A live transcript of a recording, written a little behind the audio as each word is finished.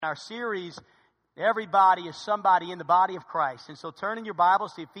Our series, everybody is somebody in the body of Christ. And so turn in your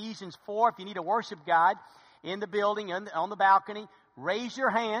Bibles to Ephesians 4. If you need a worship guide in the building, on the balcony, raise your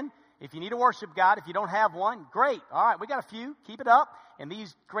hand. If you need a worship guide, if you don't have one, great. All right, we got a few. Keep it up. And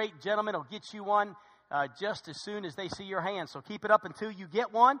these great gentlemen will get you one just as soon as they see your hand. So keep it up until you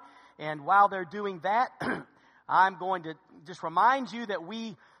get one. And while they're doing that, I'm going to just remind you that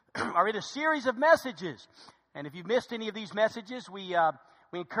we are in a series of messages. And if you've missed any of these messages, we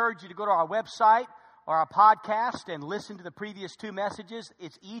encourage you to go to our website or our podcast and listen to the previous two messages.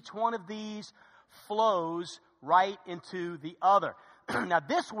 It's each one of these flows right into the other. Now,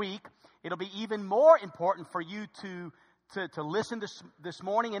 this week, it'll be even more important for you to listen this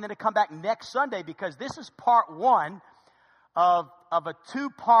morning and then to come back next Sunday, because this is part one of a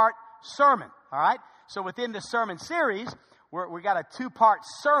two-part sermon, all right? So within the sermon series, we got a two-part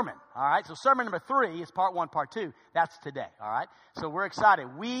sermon, all right? So sermon number 3 is part 1, part 2. That's today, all right? So we're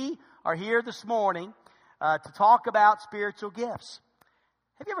excited. We are here this morning to talk about spiritual gifts.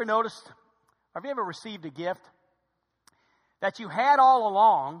 Have you ever noticed, or have you ever received a gift that you had all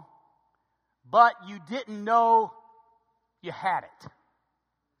along, but you didn't know you had it?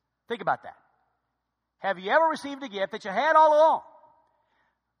 Think about that. Have you ever received a gift that you had all along,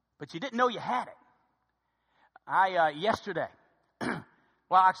 but you didn't know you had it? Yesterday,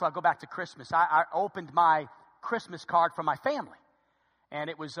 well, actually, I'll go back to Christmas. I opened my Christmas card from my family, and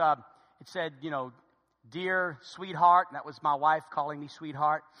it was, it said, dear sweetheart, and that was my wife calling me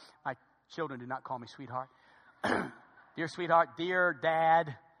sweetheart. My children do not call me sweetheart. Dear sweetheart, dear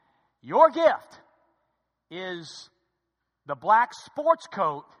dad, your gift is the black sports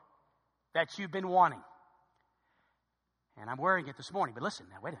coat that you've been wanting. And I'm wearing it this morning, but listen,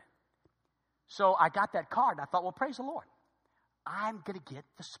 now, wait a minute. So I got that card, and I thought, well, praise the Lord. I'm going to get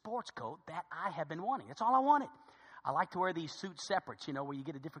the sports coat that I have been wanting. That's all I wanted. I like to wear these suit separates, where you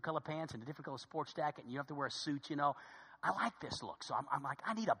get a different color pants and a different color sports jacket, and you have to wear a suit, I like this look. So I'm like,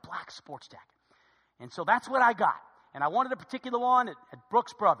 I need a black sports jacket. And so that's what I got. And I wanted a particular one at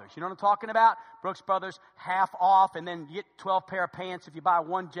Brooks Brothers. You know what I'm talking about? Brooks Brothers, half off, and then you get 12 pair of pants if you buy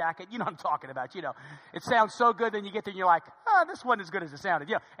one jacket. You know what I'm talking about. It sounds so good, then you get there and you're like, this wasn't as good as it sounded.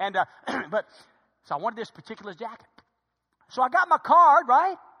 And so I wanted this particular jacket. So I got my card,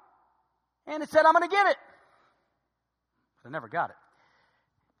 right? And it said, I'm going to get it. But I never got it.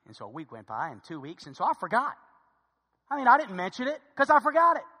 And so a week went by, and 2 weeks, and so I forgot. I didn't mention it because I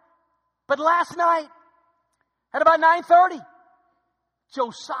forgot it. But last night, at about 9:30,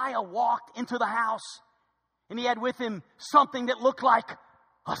 Josiah walked into the house, and he had with him something that looked like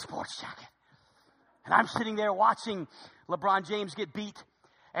a sports jacket. And I'm sitting there watching LeBron James get beat,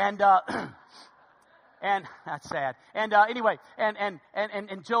 and and that's sad. And anyway, and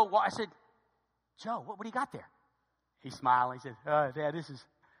Joe, I said, Joe, what do you got there? He smiled. He said, Dad,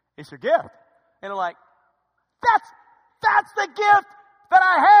 it's your gift. And I'm like, that's the gift that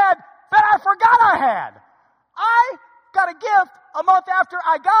I had that I forgot I had. I got a gift a month after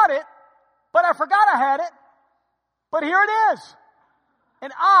I got it, but I forgot I had it. But here it is.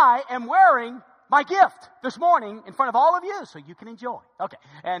 And I am wearing my gift this morning in front of all of you so you can enjoy. Okay.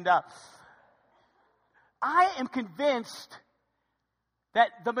 And I am convinced that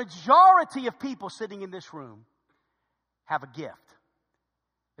the majority of people sitting in this room have a gift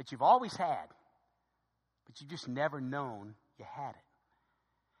that you've always had, but you've just never known you had it.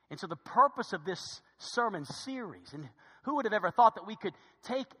 And so the purpose of this sermon series, and who would have ever thought that we could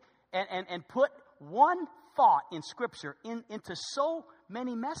take and put one thought in Scripture into so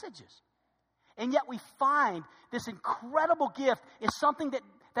many messages. And yet we find this incredible gift is something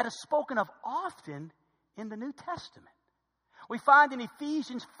that is spoken of often in the New Testament. We find in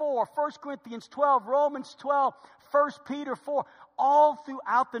Ephesians 4, 1 Corinthians 12, Romans 12, 1 Peter 4, all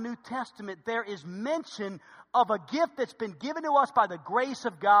throughout the New Testament, there is mention of a gift that's been given to us by the grace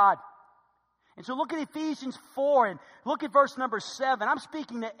of God. And so look at Ephesians 4 and look at verse number 7. I'm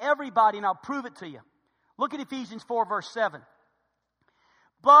speaking to everybody, and I'll prove it to you. Look at Ephesians 4, verse 7.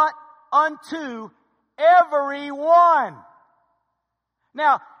 But unto everyone.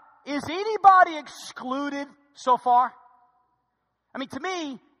 Now, is anybody excluded so far? To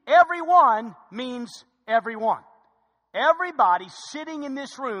me, everyone means everyone. Everybody sitting in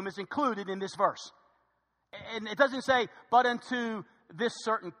this room is included in this verse. And it doesn't say, but unto this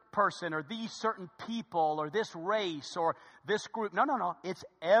certain person or these certain people or this race or this group. No. It's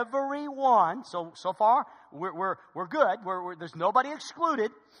everyone. So far, we're good. There's nobody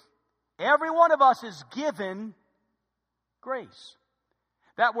excluded. Every one of us is given grace.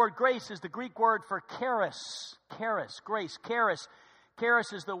 That word grace is the Greek word for charis. Charis, grace, charis.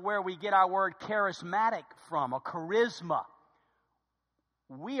 Charis is where we get our word charismatic from, a charisma.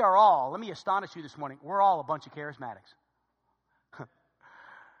 we are all, let me astonish you this morning, we're all a bunch of charismatics.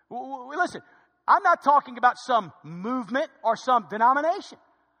 Listen, I'm not talking about some movement or some denomination.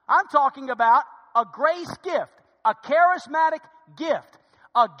 I'm talking about a grace gift, a charismatic gift,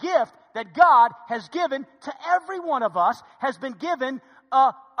 a gift that God has given to every one of us, has been given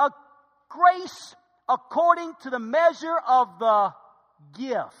a grace according to the measure of the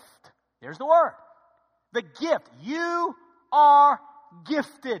gift. There's the word. The gift. You are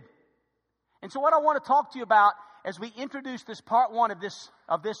gifted. And so what I want to talk to you about as we introduce this part one of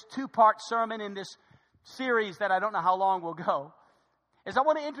this two-part sermon in this series that I don't know how long will go, is I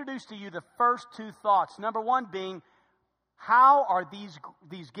want to introduce to you the first two thoughts. Number one being, how are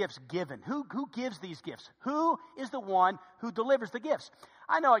these gifts given? Who gives these gifts? Who is the one who delivers the gifts?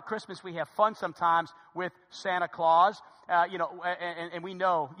 I know at Christmas we have fun sometimes with Santa Claus, and we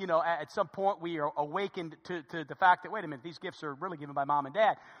know, at some point we are awakened to the fact that, wait a minute, these gifts are really given by mom and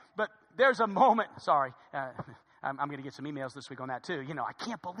dad. But there's a moment, sorry, I'm going to get some emails this week on that too. I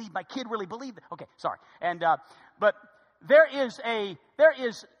can't believe my kid really believed it. Okay, sorry. And but there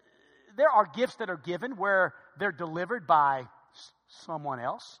are gifts that are given where they're delivered by someone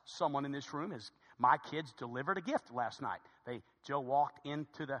else. Someone in this room my kids delivered a gift last night. Joe walked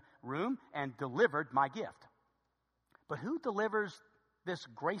into the room and delivered my gift. But who delivers this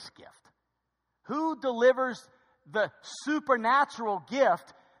grace gift? Who delivers the supernatural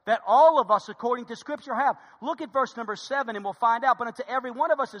gift that all of us, according to Scripture, have? Look at verse number 7 and we'll find out. But unto every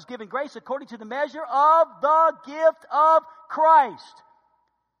one of us is given grace according to the measure of the gift of Christ.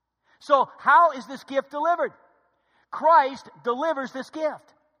 So how is this gift delivered? Christ delivers this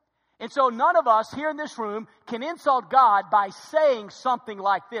gift. And so none of us here in this room can insult God by saying something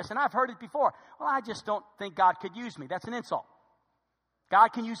like this. And I've heard it before. Well, I just don't think God could use me. That's an insult. God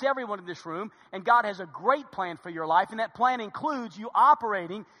can use everyone in this room, and God has a great plan for your life, and that plan includes you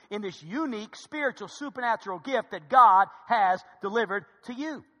operating in this unique spiritual supernatural gift that God has delivered to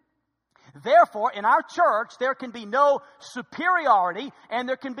you. Therefore, in our church, there can be no superiority and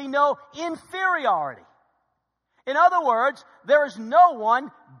there can be no inferiority. In other words, there is no one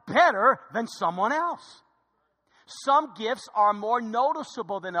better than someone else. Some gifts are more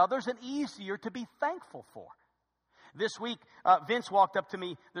noticeable than others and easier to be thankful for. This week, Vince walked up to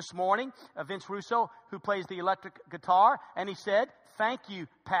me this morning, Vince Russo, who plays the electric guitar, and he said, "Thank you,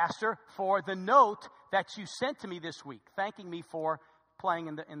 Pastor, for the note that you sent to me this week, thanking me for playing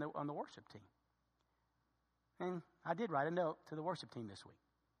on the worship team." And I did write a note to the worship team this week.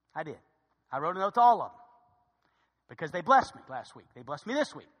 I did. I wrote a note to all of them because they blessed me last week. They blessed me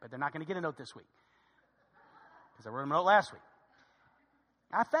this week, but they're not going to get a note this week because I wrote them a note last week.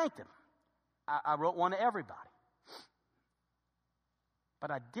 I thanked them. I wrote one to everybody. But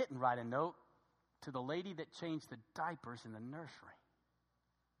I didn't write a note to the lady that changed the diapers in the nursery.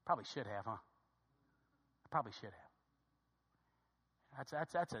 Probably should have, huh? I probably should have.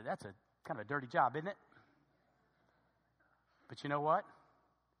 That's a kind of a dirty job, isn't it? But you know what?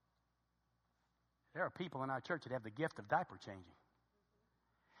 There are people in our church that have the gift of diaper changing.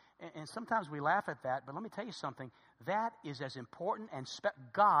 And sometimes we laugh at that, but let me tell you something. That is as important, and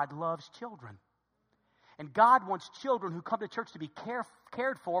God loves children. And God wants children who come to church to be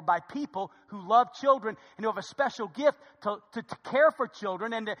cared for by people who love children and who have a special gift to care for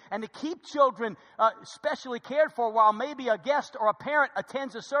children and to keep children specially cared for while maybe a guest or a parent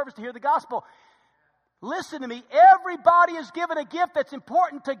attends a service to hear the gospel. Listen to me. Everybody is given a gift that's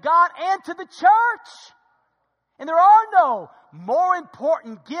important to God and to the church. And there are no more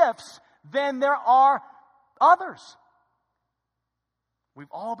important gifts than there are others.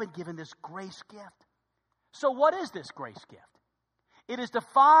 We've all been given this grace gift. So what is this grace gift? It is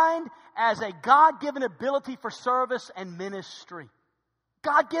defined as a God-given ability for service and ministry.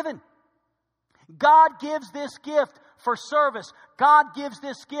 God-given. God gives this gift for service. God gives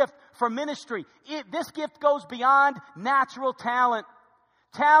this gift for ministry. This gift goes beyond natural talent.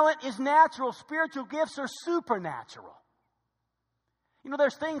 Talent is natural. Spiritual gifts are supernatural.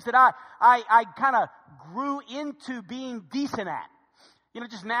 There's things that I kind of grew into being decent at.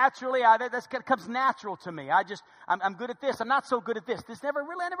 Just naturally, that comes natural to me. I'm good at this. I'm not so good at this. I never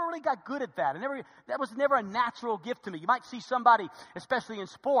really got good at that. That was never a natural gift to me. You might see somebody, especially in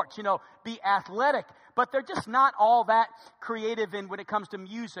sports, be athletic, but they're just not all that creative when it comes to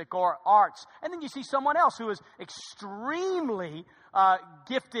music or arts. And then you see someone else who is extremely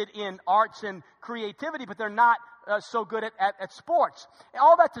gifted in arts and creativity, but they're not so good at sports.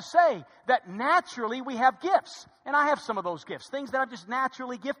 All that to say that naturally we have gifts. And I have some of those gifts, things that I'm just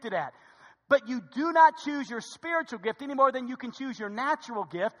naturally gifted at. But you do not choose your spiritual gift any more than you can choose your natural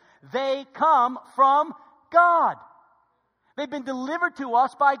gift. They come from God. They've been delivered to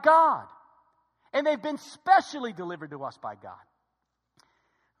us by God. And they've been specially delivered to us by God.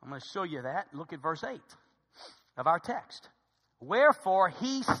 I'm going to show you that. Look at verse 8 of our text. Wherefore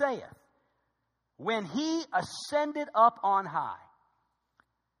he saith, when he ascended up on high.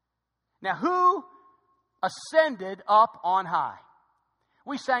 Now, who ascended up on high?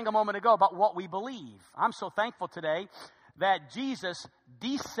 We sang a moment ago about what we believe. I'm so thankful today that Jesus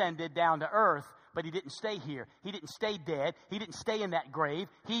descended down to earth, but he didn't stay here. He didn't stay dead. He didn't stay in that grave.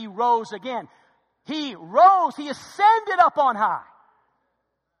 He rose again. He rose. He ascended up on high.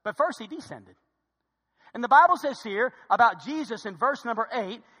 But first he descended. And the Bible says here about Jesus in verse number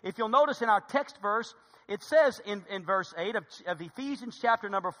 8, if you'll notice in our text verse, it says in verse 8 of Ephesians chapter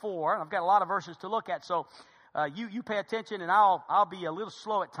number 4, and I've got a lot of verses to look at, so you pay attention, and I'll be a little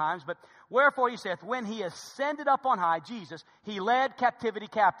slow at times. But wherefore he saith, when he ascended up on high, Jesus, he led captivity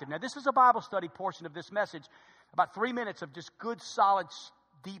captive. Now this is a Bible study portion of this message, about 3 minutes of just good, solid,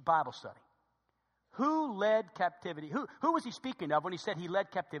 deep Bible study. Who led captivity? Who was he speaking of when he said he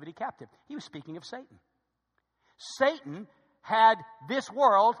led captivity captive? He was speaking of Satan. Satan had this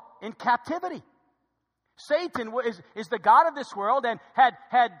world in captivity. Satan is the god of this world and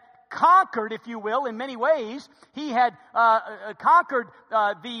had conquered, if you will, in many ways. He had conquered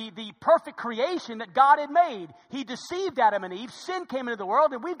the perfect creation that God had made. He deceived Adam and Eve. Sin came into the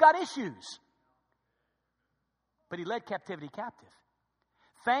world, and we've got issues. But he led captivity captive.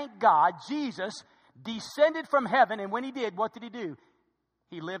 Thank God, Jesus descended from heaven, and when he did, what did he do?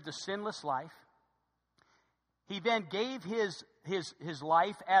 He lived a sinless life. He then gave his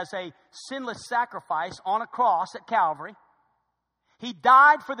life as a sinless sacrifice on a cross at Calvary. He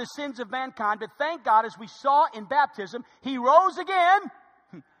died for the sins of mankind, but thank God, as we saw in baptism, he rose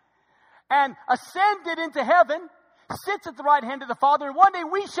again and ascended into heaven, sits at the right hand of the Father, and one day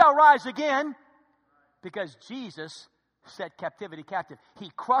we shall rise again because Jesus set captivity captive. He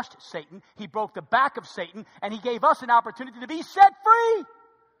crushed Satan, he broke the back of Satan, and he gave us an opportunity to be set free.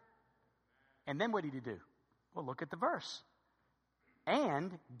 And then what did he do? Well, look at the verse.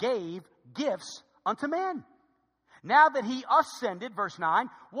 And gave gifts unto men. Now that he ascended, verse 9,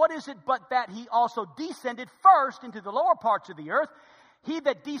 what is it but that he also descended first into the lower parts of the earth? He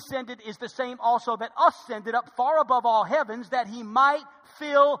that descended is the same also that ascended up far above all heavens, that he might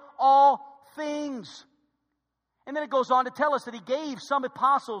fill all things. And then it goes on to tell us that he gave some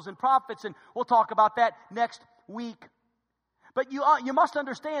apostles and prophets, and we'll talk about that next week. But you must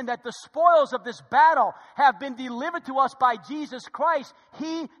understand that the spoils of this battle have been delivered to us by Jesus Christ.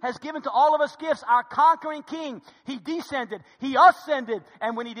 He has given to all of us gifts. Our conquering king, he descended, he ascended,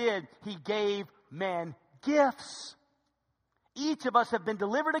 and when he did, he gave men gifts. Each of us have been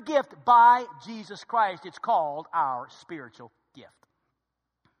delivered a gift by Jesus Christ. It's called our spiritual gift.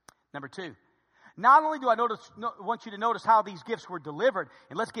 Number 2. Not only do I want you to notice how these gifts were delivered,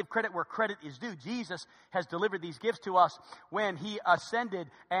 and let's give credit where credit is due. Jesus has delivered these gifts to us when he ascended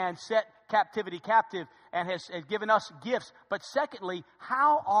and set captivity captive and has given us gifts. But secondly,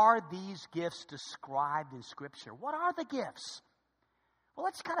 how are these gifts described in Scripture? What are the gifts? Well,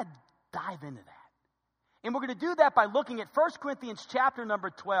 let's kind of dive into that. And we're going to do that by looking at 1 Corinthians chapter number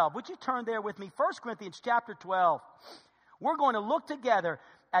 12. Would you turn there with me? 1 Corinthians chapter 12. We're going to look together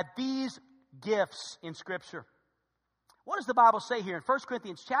at these gifts in Scripture. What does the Bible say here in 1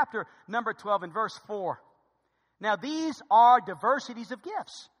 Corinthians chapter number 12 and verse 4? Now these are diversities of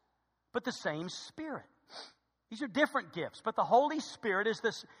gifts, but the same Spirit. These are different gifts, but the Holy Spirit is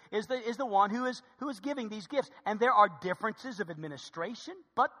the one who is giving these gifts. And there are differences of administration,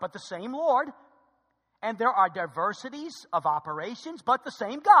 but the same Lord. And there are diversities of operations, but the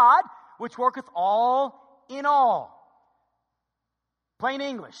same God, which worketh all in all. Plain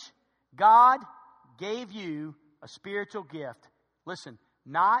English. God gave you a spiritual gift. Listen,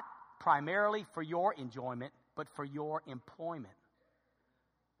 not primarily for your enjoyment, but for your employment.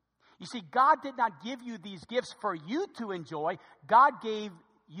 You see, God did not give you these gifts for you to enjoy. God gave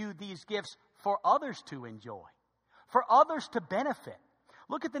you these gifts for others to enjoy, for others to benefit.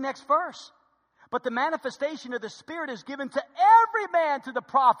 Look at the next verse. But the manifestation of the Spirit is given to every man to the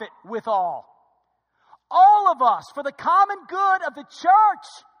profit withal. All of us, for the common good of the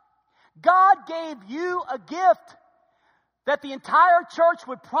church. God gave you a gift that the entire church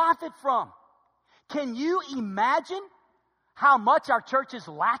would profit from. Can you imagine how much our church is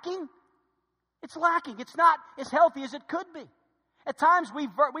lacking? It's lacking. It's not as healthy as it could be. At times we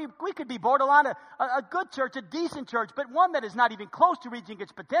could be borderline a good church, a decent church, but one that is not even close to reaching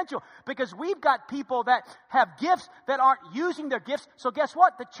its potential because we've got people that have gifts that aren't using their gifts. So guess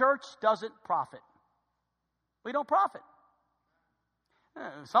what? The church doesn't profit. We don't profit.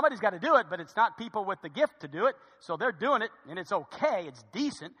 Somebody's got to do it, but it's not people with the gift to do it. So they're doing it, and it's okay. It's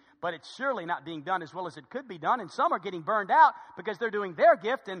decent, but it's surely not being done as well as it could be done. And some are getting burned out because they're doing their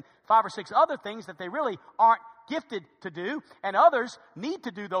gift and 5 or 6 other things that they really aren't gifted to do. And others need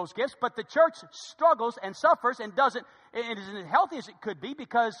to do those gifts, but the church struggles and suffers and isn't as healthy as it could be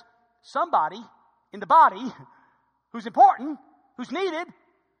because somebody in the body who's important, who's needed,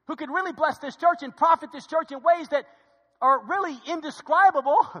 who could really bless this church and profit this church in ways that are really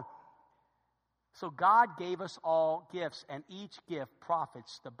indescribable. So God gave us all gifts, and each gift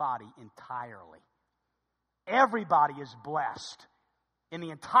profits the body entirely. Everybody is blessed in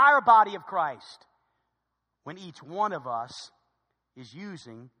the entire body of Christ when each one of us is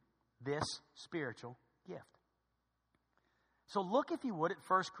using this spiritual gift. So look, if you would, at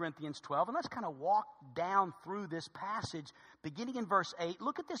 1 Corinthians 12, and let's kind of walk down through this passage, beginning in verse 8.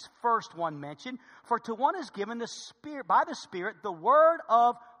 Look at this first one mentioned. For to one is given the Spirit, by the Spirit, the word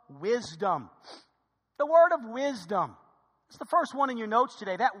of wisdom. The word of wisdom. It's the first one in your notes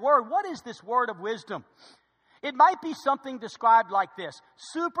today. That word, what is this word of wisdom? It might be something described like this: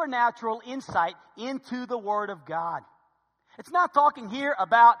 supernatural insight into the Word of God. It's not talking here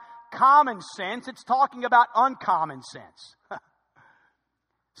about common sense. It's talking about uncommon sense.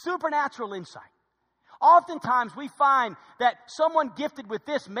 Supernatural insight. Oftentimes we find that someone gifted with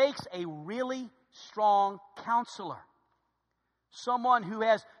this makes a really strong counselor. Someone who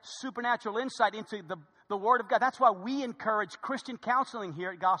has supernatural insight into the Word of God. That's why we encourage Christian counseling here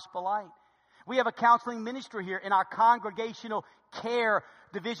at Gospel Light. We have a counseling ministry here in our congregational care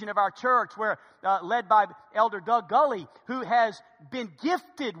division of our church, where led by Elder Doug Gully, who has been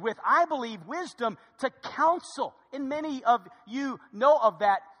gifted with, I believe, wisdom to counsel. And many of you know of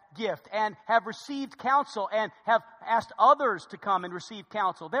that gift and have received counsel and have asked others to come and receive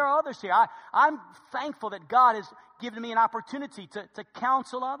counsel. There are others here. I'm thankful that God has given me an opportunity to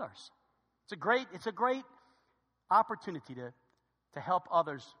counsel others. It's a great opportunity to help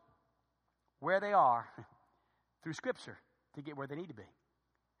others where they are through Scripture to get where they need to be.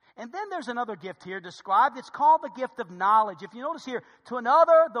 And then there's another gift here described. It's called the gift of knowledge. If you notice here, to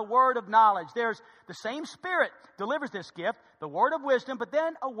another, the word of knowledge. There's the same Spirit delivers this gift, the word of wisdom, but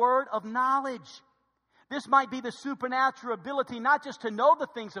then a word of knowledge. This might be the supernatural ability not just to know the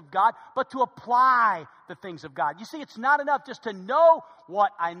things of God, but to apply the things of God. You see, it's not enough just to know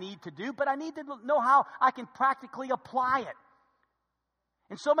what I need to do, but I need to know how I can practically apply it.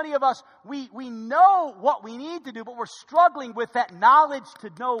 And so many of us, we know what we need to do, but we're struggling with that knowledge to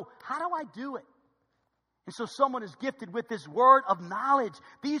know, how do I do it? And so someone is gifted with this word of knowledge.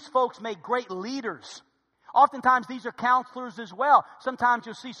 These folks make great leaders. Oftentimes these are counselors as well. Sometimes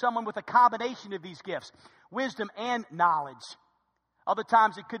you'll see someone with a combination of these gifts, wisdom and knowledge. Other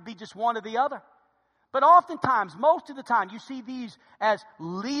times it could be just one or the other. But oftentimes, most of the time, you see these as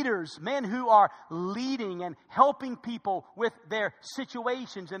leaders, men who are leading and helping people with their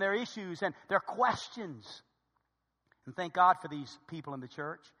situations and their issues and their questions. And thank God for these people in the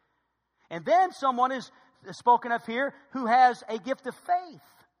church. And then someone is spoken of here who has a gift of faith.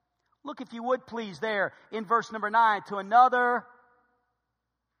 Look, if you would, please, there in verse number 9, to another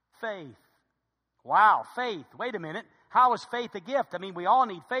faith. Wow, faith. Wait a minute. How is faith a gift? I mean, we all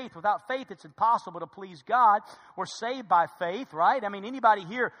need faith. Without faith, it's impossible to please God. We're saved by faith, right? I mean, anybody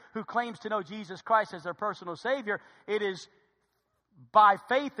here who claims to know Jesus Christ as their personal Savior, it is by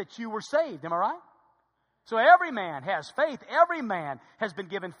faith that you were saved. Am I right? So every man has faith. Every man has been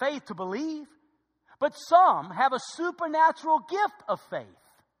given faith to believe. But some have a supernatural gift of faith.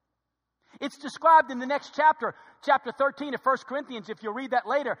 It's described in the next chapter, chapter 13 of 1 Corinthians, if you'll read that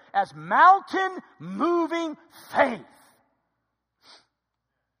later, as mountain-moving faith.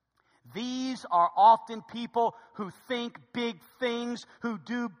 These are often people who think big things, who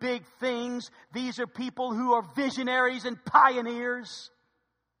do big things. These are people who are visionaries and pioneers.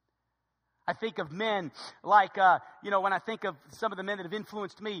 I think of men like, when I think of some of the men that have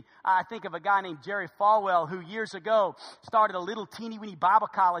influenced me, I think of a guy named Jerry Falwell who years ago started a little teeny-weeny Bible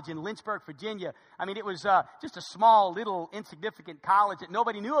college in Lynchburg, Virginia. I mean, it was just a small, little, insignificant college that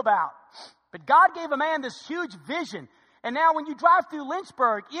nobody knew about. But God gave a man this huge vision. And now when you drive through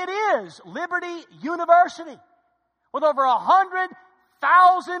Lynchburg, it is Liberty University with over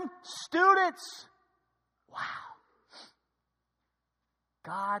 100,000 students. Wow.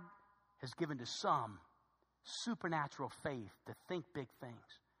 God has given to some supernatural faith to think big things.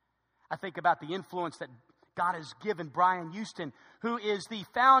 I think about the influence that God has given Brian Houston, who is the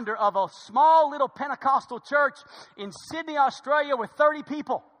founder of a small little Pentecostal church in Sydney, Australia, with 30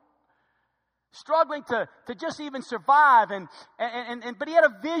 people. Struggling to just even survive, but he had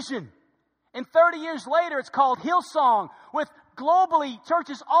a vision. And 30 years later, it's called Hillsong, with globally,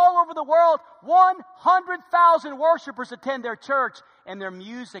 churches all over the world, 100,000 worshipers attend their church, and their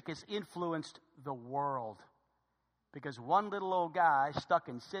music has influenced the world. Because one little old guy stuck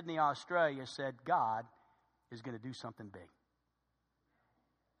in Sydney, Australia said, God is going to do something big.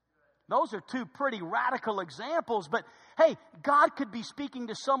 Those are two pretty radical examples, but hey, God could be speaking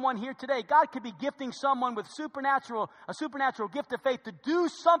to someone here today. God could be gifting someone with a supernatural gift of faith to do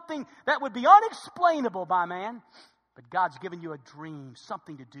something that would be unexplainable by man. But God's given you a dream,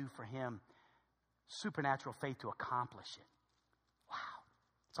 something to do for Him. Supernatural faith to accomplish it. Wow.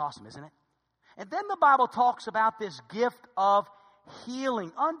 It's awesome, isn't it? And then the Bible talks about this gift of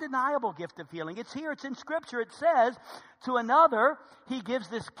healing, undeniable gift of healing. It's here, it's in Scripture. It says, to another, He gives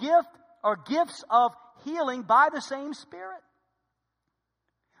this gift or gifts of healing by the same Spirit.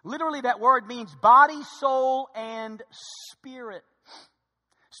 Literally, that word means body, soul, and spirit.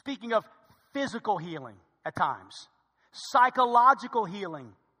 Speaking of physical healing at times, psychological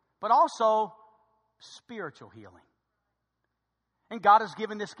healing, but also spiritual healing. And God has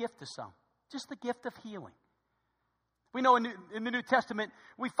given this gift to some. Just the gift of healing. We know in the New Testament,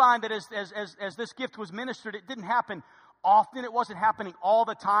 we find that as this gift was ministered, it didn't happen often. It wasn't happening all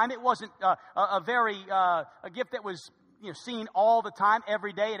the time. It wasn't a gift that was seen all the time,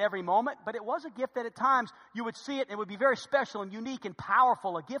 every day, at every moment. But it was a gift that at times you would see it, and it would be very special and unique and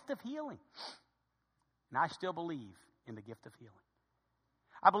powerful, a gift of healing. And I still believe in the gift of healing.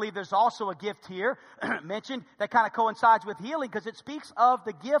 I believe there's also a gift here mentioned that kind of coincides with healing because it speaks of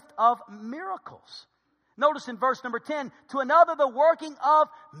the gift of miracles. Notice in verse number 10, to another the working of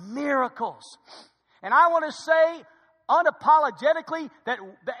miracles. And I want to say unapologetically that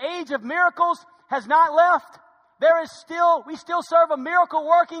the age of miracles has not left. We still serve a miracle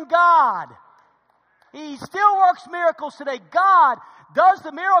working God. He still works miracles today. God does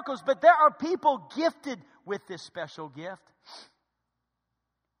the miracles, but there are people gifted with this special gift.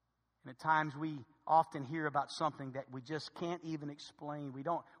 And at times we often hear about something that we just can't even explain.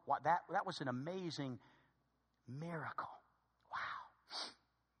 That was an amazing miracle. Wow.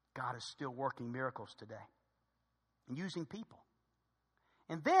 God is still working miracles today and using people.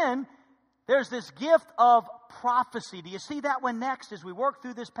 And then there's this gift of prophecy. Do you see that one next as we work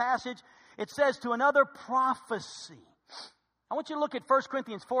through this passage? It says to another prophecy. I want you to look at 1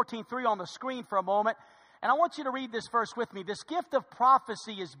 Corinthians 14:3 on the screen for a moment. And I want you to read this verse with me. This gift of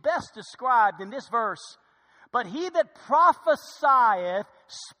prophecy is best described in this verse. But he that prophesieth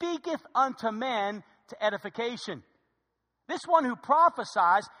speaketh unto men to edification. This one who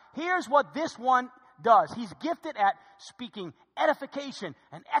prophesies, here's what this one does. He's gifted at speaking edification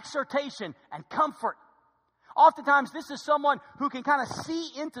and exhortation and comfort. Oftentimes, this is someone who can kind of see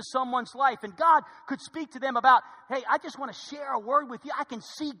into someone's life. And God could speak to them about, hey, I just want to share a word with you. I can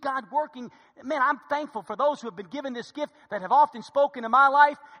see God working. Man, I'm thankful for those who have been given this gift that have often spoken in my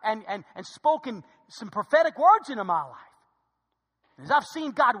life and spoken some prophetic words into my life. As I've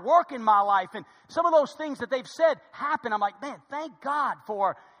seen God work in my life and some of those things that they've said happen, I'm like, man, thank God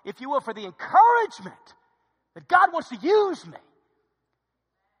for, if you will, for the encouragement that God wants to use me.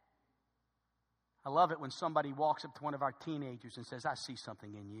 I love it when somebody walks up to one of our teenagers and says, I see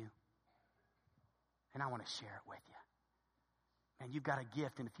something in you, and I want to share it with you. Man, you've got a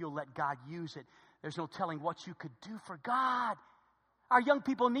gift, and if you'll let God use it, there's no telling what you could do for God. Our young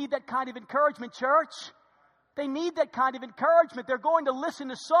people need that kind of encouragement, church. They need that kind of encouragement. They're going to listen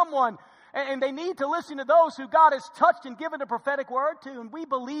to someone, and they need to listen to those who God has touched and given a prophetic word to. And we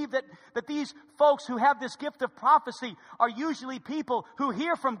believe that these folks who have this gift of prophecy are usually people who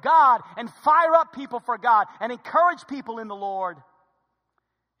hear from God and fire up people for God and encourage people in the Lord.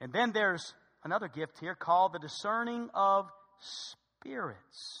 And then there's another gift here called the discerning of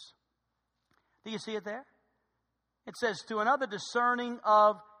spirits. Do you see it there? It says to another discerning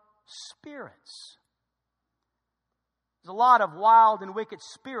of spirits. There's a lot of wild and wicked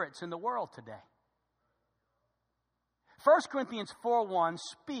spirits in the world today. 1 Corinthians 4:1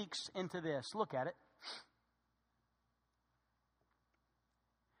 speaks into this. Look at it.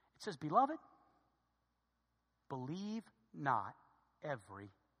 It says, Beloved, believe not every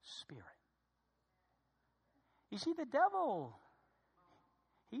spirit. You see, the devil,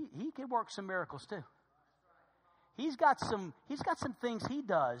 he can work some miracles too. He's got some things he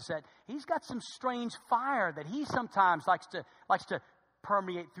does that he's got some strange fire that he sometimes likes to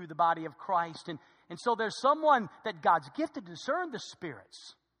permeate through the body of Christ. And so there's someone that God's gifted to discern the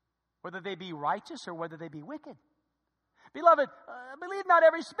spirits, whether they be righteous or whether they be wicked. Beloved, believe not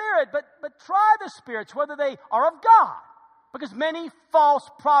every spirit, but try the spirits, whether they are of God. Because many false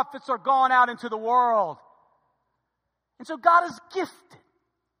prophets are gone out into the world. And so God has gifted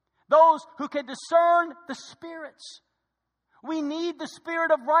those who can discern the spirits. We need the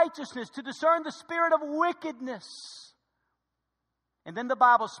spirit of righteousness to discern the spirit of wickedness. And then the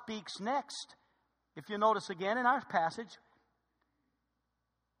Bible speaks next, if you notice again in our passage,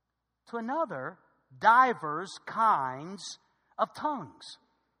 to another divers kinds of tongues.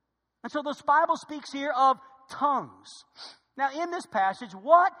 And so this Bible speaks here of tongues. Now in this passage,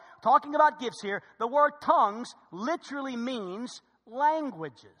 talking about gifts here, the word tongues literally means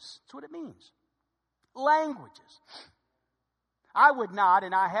languages. That's what it means. Languages. I would not,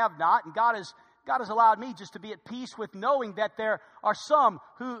 and I have not, and God has allowed me just to be at peace with knowing that there are some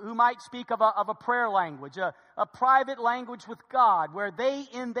who might speak of a prayer language, a private language with God, where they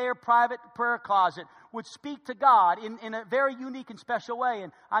in their private prayer closet would speak to God in a very unique and special way.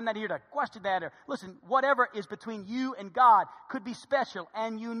 And I'm not here to question that. Or listen, whatever is between you and God could be special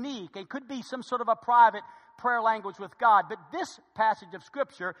and unique. It could be some sort of a private prayer language with God. But this passage of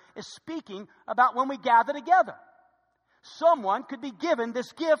Scripture is speaking about when we gather together. Someone could be given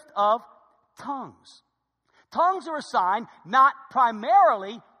this gift of tongues. Tongues are assigned not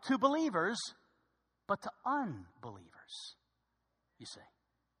primarily to believers, but to unbelievers. You see.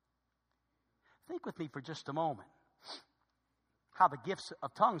 Think with me for just a moment how the gifts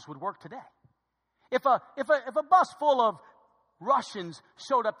of tongues would work today. If a bus full of Russians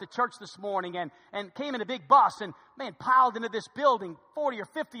showed up to church this morning and came in a big bus and, piled into this building, 40 or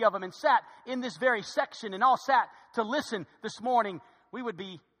 50 of them, and sat in this very section and all sat to listen this morning, we would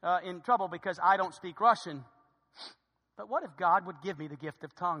be in trouble because I don't speak Russian. But what if God would give me the gift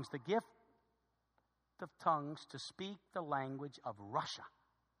of tongues? The gift of tongues to speak the language of Russia.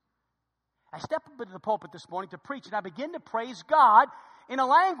 I step up into the pulpit this morning to preach, and I begin to praise God in a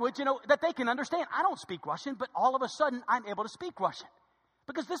language, that they can understand. I don't speak Russian, but all of a sudden I'm able to speak Russian.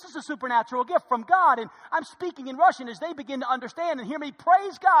 Because this is a supernatural gift from God, and I'm speaking in Russian as they begin to understand and hear me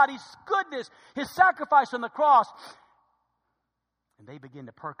praise God, His goodness, His sacrifice on the cross. And they begin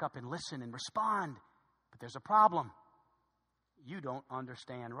to perk up and listen and respond. But there's a problem. You don't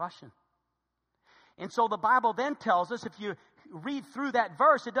understand Russian. And so the Bible then tells us, if you read through that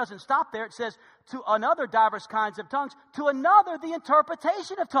verse, it doesn't stop there. It says, to another diverse kinds of tongues, to another the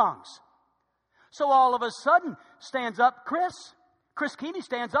interpretation of tongues. So all of a sudden stands up Chris Keeney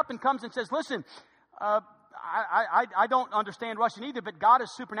stands up and comes and says, listen, I don't understand Russian either, but God has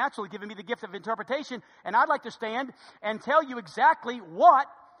supernaturally given me the gift of interpretation, and I'd like to stand and tell you exactly what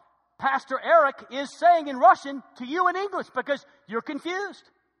Pastor Eric is saying in Russian to you in English, because you're confused.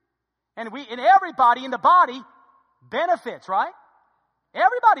 And everybody in the body benefits, right?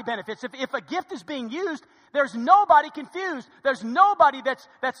 Everybody benefits. If a gift is being used, there's nobody confused. There's nobody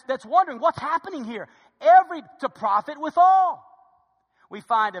that's wondering what's happening here. To profit with all. We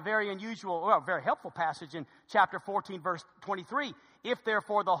find a very very helpful passage in chapter 14, verse 23. If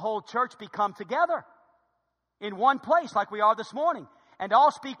therefore the whole church be come together in one place, like we are this morning, and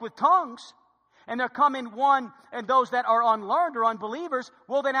all speak with tongues, and there come in one, and those that are unlearned or unbelievers,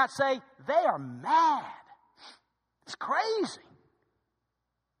 will they not say, they are mad? It's crazy.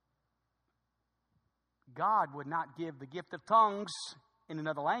 God would not give the gift of tongues in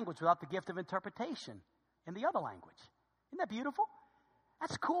another language without the gift of interpretation in the other language. Isn't that beautiful?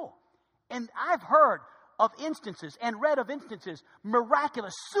 That's cool. And I've heard of instances and read of instances,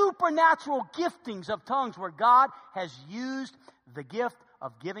 miraculous, supernatural giftings of tongues where God has used the gift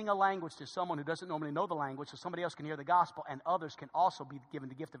of giving a language to someone who doesn't normally know the language so somebody else can hear the gospel, and others can also be given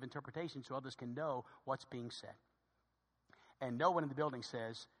the gift of interpretation so others can know what's being said. And no one in the building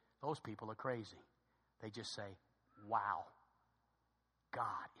says, those people are crazy. They just say, wow, God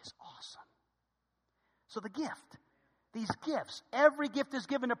is awesome. So the gift, these gifts, every gift is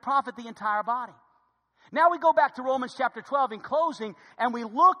given to profit the entire body. Now we go back to Romans chapter 12 in closing, and we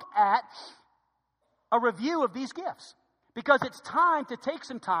look at a review of these gifts. Because it's time to take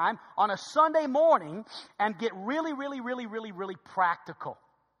some time on a Sunday morning and get really, really, really, really, really practical.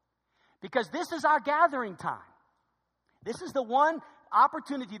 Because this is our gathering time. This is the one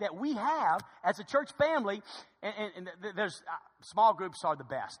opportunity that we have as a church family. And there's small groups are the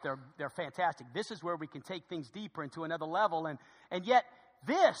best. They're fantastic. This is where we can take things deeper into another level. And yet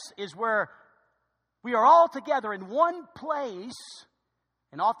this is where we are all together in one place.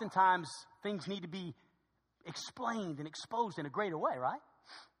 And oftentimes things need to be explained and exposed in a greater way, right?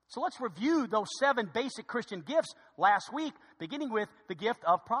 So let's review those 7 basic Christian gifts last week, beginning with the gift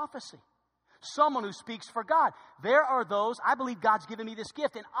of prophecy. Someone who speaks for God. There are those, I believe God's given me this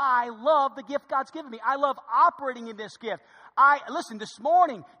gift, and I love the gift God's given me. I love operating in this gift. Listen, this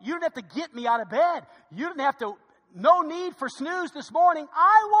morning, you didn't have to get me out of bed. You didn't have to, no need for snooze this morning.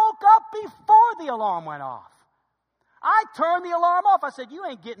 I woke up before the alarm went off. I turned the alarm off. I said, you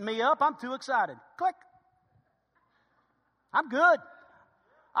ain't getting me up. I'm too excited. Click. I'm good.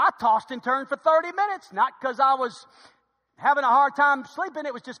 I tossed and turned for 30 minutes, not because I was having a hard time sleeping.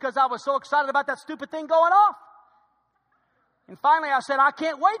 It was just because I was so excited about that stupid thing going off. And finally I said, I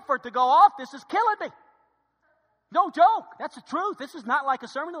can't wait for it to go off. This is killing me. No joke. That's the truth. This is not like a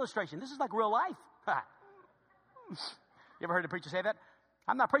sermon illustration. This is like real life. You ever heard a preacher say that?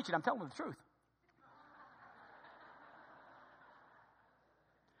 I'm not preaching. I'm telling them the truth.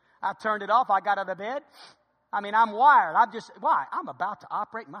 I turned it off. I got out of bed. I mean, I'm wired. Why? I'm about to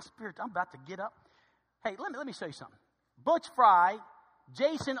operate. My spirit, I'm about to get up. Hey, let me show you something. Butch Fry,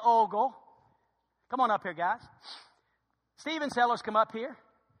 Jason Ogle. Come on up here, guys. Steven Sellers, come up here.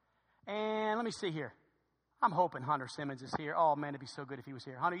 And let me see here. I'm hoping Hunter Simmons is here. Oh, man, it'd be so good if he was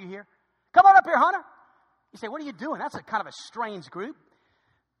here. Hunter, you here? Come on up here, Hunter. You say, what are you doing? That's a kind of a strange group.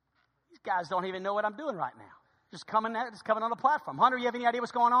 These guys don't even know what I'm doing right now. Just coming on the platform. Hunter, you have any idea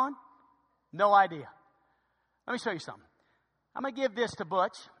what's going on? No idea. Let me show you something. I'm going to give this to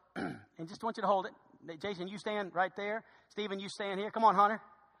Butch, and just want you to hold it. Jason, you stand right there. Stephen, you stand here. Come on, Hunter.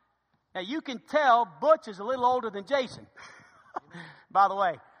 Now, you can tell Butch is a little older than Jason. By the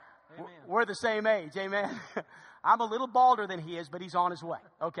way, we're the same age. Amen. I'm a little balder than he is, but he's on his way.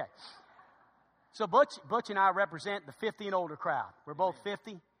 Okay. So Butch and I represent the 50 and older crowd. We're both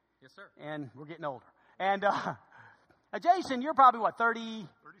 50. Yes, sir. And we're getting older. And Jason, you're probably what, 30?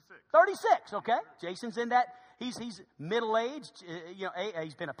 36. 36, okay. Jason's in that. He's middle-aged.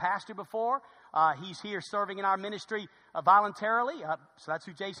 He's been a pastor before. He's here serving in our ministry voluntarily. So that's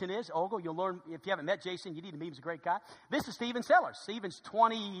who Jason is. Ogle, you'll learn. If you haven't met Jason, you need to meet him. He's a great guy. This is Steven Sellers. Steven's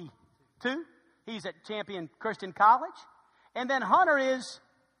 22. He's at Champion Christian College. And then Hunter is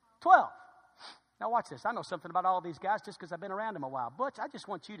 12. Now watch this. I know something about all these guys just because I've been around them a while. Butch, I just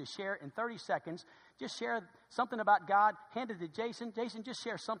want you to share in 30 seconds. Just share something about God. Hand it to Jason. Jason, just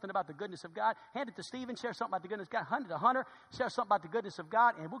share something about the goodness of God. Hand it to Stephen. Share something about the goodness of God. Hand it to Hunter. Share something about the goodness of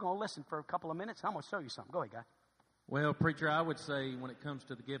God. And we're going to listen for a couple of minutes. I'm going to show you something. Go ahead, guy. Well, preacher, I would say when it comes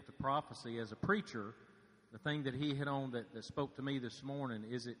to the gift of prophecy, as a preacher, the thing that he hit on that spoke to me this morning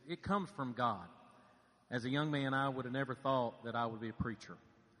is it comes from God. As a young man, I would have never thought that I would be a preacher.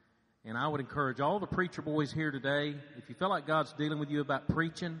 And I would encourage all the preacher boys here today, if you feel like God's dealing with you about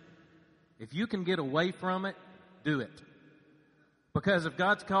preaching, if you can get away from it, do it. Because if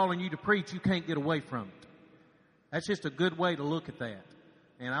God's calling you to preach, you can't get away from it. That's just a good way to look at that.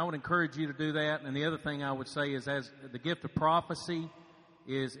 And I would encourage you to do that. And the other thing I would say is, as the gift of prophecy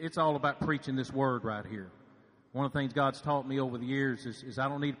is, it's all about preaching this word right here. One of the things God's taught me over the years is I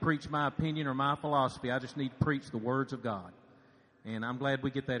don't need to preach my opinion or my philosophy. I just need to preach the words of God. And I'm glad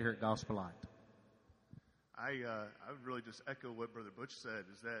we get that here at Gospel Light. I would really just echo what Brother Butch said,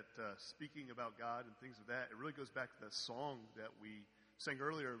 is that speaking about God and things of that, it really goes back to that song that we sang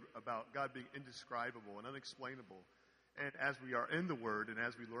earlier about God being indescribable and unexplainable. And as we are in the Word and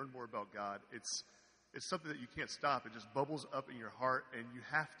as we learn more about God, it's something that you can't stop. It just bubbles up in your heart, and you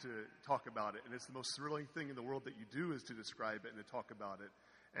have to talk about it. And it's the most thrilling thing in the world that you do is to describe it and to talk about it.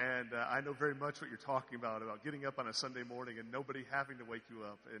 And I know very much what you're talking about getting up on a Sunday morning and nobody having to wake you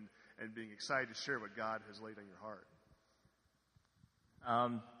up and being excited to share what God has laid on your heart.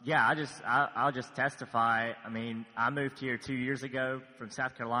 I'll just testify. I mean, I moved here 2 years ago from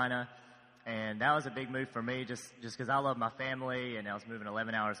South Carolina, and that was a big move for me just because I love my family, and I was moving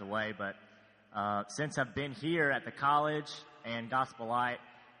 11 hours away. But since I've been here at the college and Gospel Light,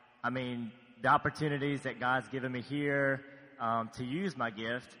 I mean, the opportunities that God's given me here, to use my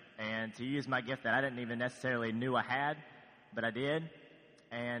gift, and to use my gift that I didn't even necessarily knew I had, but I did,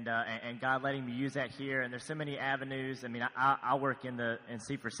 and God letting me use that here. And there's so many avenues. I mean, I work in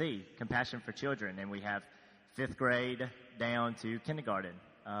C4C, Compassion for Children, and we have 5th grade down to kindergarten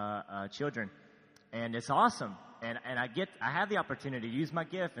children, and it's awesome. And I have the opportunity to use my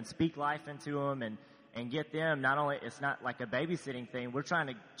gift and speak life into them, and get them. Not only, it's not like a babysitting thing. We're trying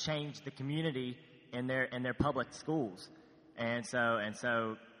to change the community in their public schools. And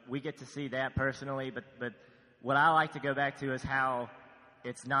so we get to see that personally, but what I like to go back to is how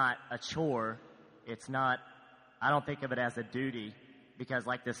it's not a chore. I don't think of it as a duty, because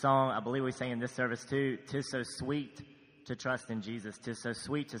like this song, I believe we sang in this service too, 'tis so sweet to trust in Jesus, 'tis so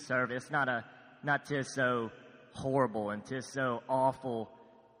sweet to serve. It's not 'tis so horrible and 'tis so awful.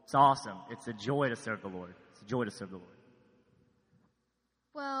 It's awesome. It's a joy to serve the Lord. It's a joy to serve the Lord.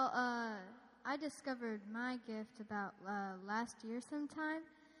 Well, I discovered my gift about last year sometime,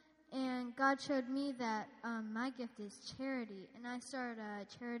 and God showed me that my gift is charity, and I started a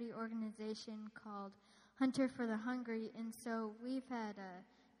charity organization called Hunter for the Hungry, and so we've had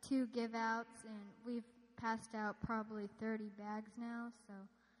 2 give-outs, and we've passed out probably 30 bags now, so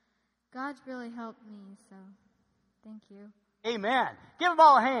God's really helped me, so thank you. Amen. Give them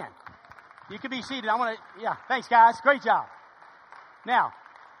all a hand. You can be seated. Thanks, guys. Great job. Now,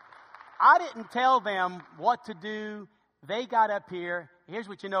 I didn't tell them what to do. They got up here. Here's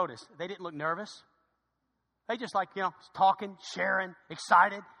what you notice. They didn't look nervous. They just talking, sharing,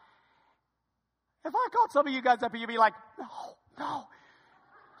 excited. If I called some of you guys up here, you'd be like, no.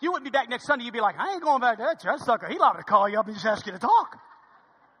 You wouldn't be back next Sunday. You'd be like, I ain't going back to that church sucker. He liable to call you up and just ask you to talk.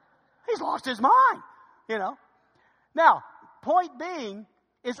 He's lost his mind, Now, point being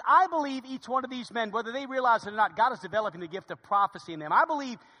is I believe each one of these men, whether they realize it or not, God is developing the gift of prophecy in them. I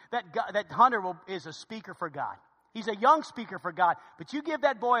believe that Hunter is a speaker for God. He's a young speaker for God. But you give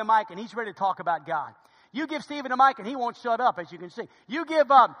that boy a mic and he's ready to talk about God. You give Stephen a mic and he won't shut up, as you can see. You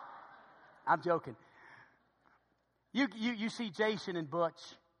give I'm joking. You see Jason and Butch,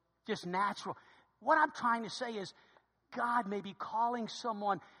 just natural. What I'm trying to say is God may be calling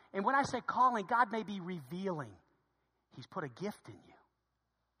someone, and when I say calling, God may be revealing. He's put a gift in you.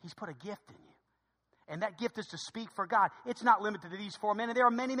 He's put a gift in you. And that gift is to speak for God. It's not limited to these 4 men, and there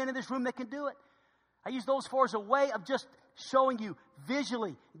are many men in this room that can do it. I use those 4 as a way of just showing you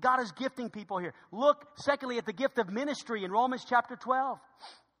visually God is gifting people here. Look, secondly, at the gift of ministry in Romans chapter 12.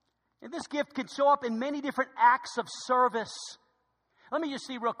 And this gift can show up in many different acts of service. Let me just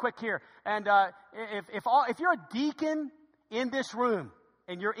see real quick here. And if you're a deacon in this room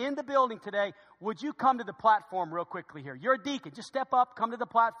and you're in the building today, would you come to the platform real quickly here? You're a deacon. Just step up, come to the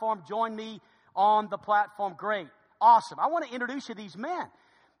platform, join me on the platform. Great. Awesome. I want to introduce you to these men.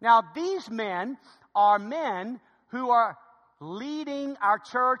 Now, these men are men who are leading our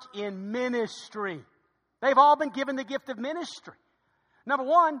church in ministry. They've all been given the gift of ministry. Number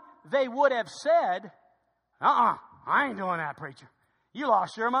one, they would have said, I ain't doing that, preacher. You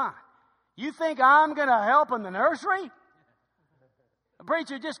lost your mind. You think I'm going to help in the nursery?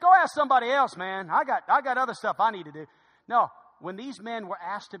 Preacher, just go ask somebody else, man. I got other stuff I need to do. No, when these men were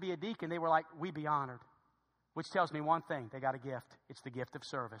asked to be a deacon, they were like, we be honored. Which tells me one thing, they got a gift. It's the gift of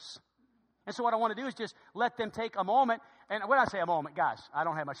service. And so what I want to do is just let them take a moment. And when I say a moment, guys, I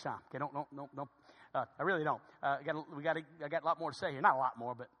don't have much time. Okay, don't. I really don't. I got a lot more to say here. Not a lot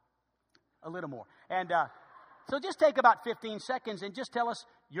more, but a little more. And so just take about 15 seconds and just tell us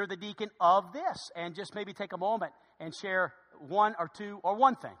you're the deacon of this. And just maybe take a moment and share one or two or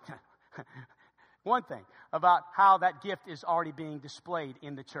one thing. One thing about how that gift is already being displayed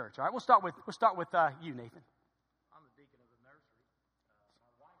in the church. All right, we'll start with you, Nathan. I'm the deacon of the nursery.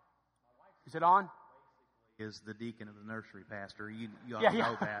 My wife is it on? Is the deacon of the nursery, Pastor. You ought to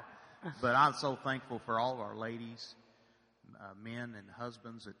know that. But I'm so thankful for all of our ladies, men and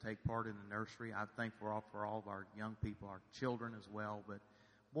husbands that take part in the nursery. I'm thankful for all of our young people, our children as well. But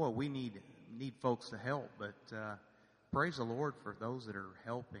boy, we need folks to help. But praise the Lord for those that are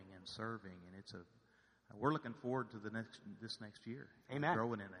helping and serving, and we're looking forward to this next year. Amen.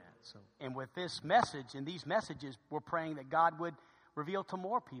 Growing in that. So, and with this message and these messages, we're praying that God would reveal to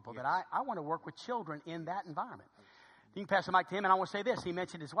more people that I want to work with children in that environment. You can pass the mic to him, and I want to say this. He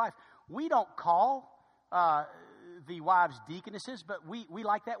mentioned his wife. We don't call the wives deaconesses, but we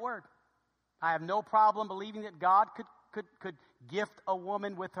like that word. I have no problem believing that God could gift a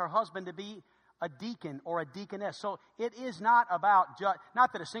woman with her husband to be a deacon or a deaconess. So it is not about,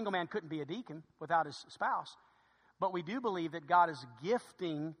 not that a single man couldn't be a deacon without his spouse, but we do believe that God is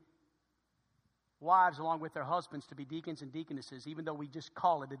gifting wives along with their husbands to be deacons and deaconesses, even though we just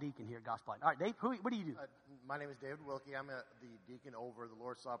call it a deacon here at Gospel Light. All right, Dave, what do you do? My name is David Wilkie. I'm the deacon over the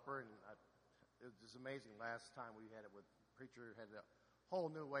Lord's Supper, and it was just amazing. Last time we had it with preacher had a whole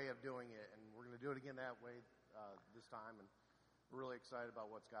new way of doing it, and we're going to do it again that way this time, and we're really excited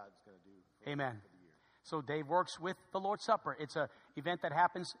about what God's going to do for Amen. For the year. So Dave works with the Lord's Supper. It's an event that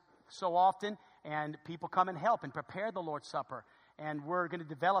happens so often, and people come and help and prepare the Lord's Supper. And we're going to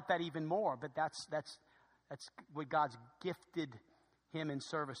develop that even more. But that's what God's gifted him in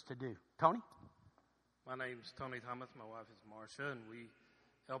service to do. Tony? My name's Tony Thomas. My wife is Marcia, and we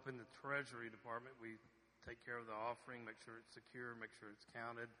help in the Treasury Department. We take care of the offering, make sure it's secure, make sure it's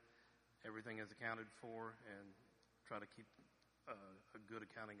counted, everything is accounted for, and try to keep a good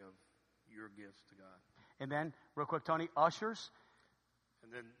accounting of your gifts to God. And then, real quick, Tony, ushers? And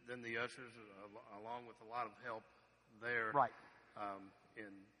then the ushers, along with a lot of help there. Right.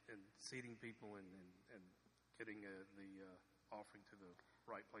 In seating people and getting the offering to the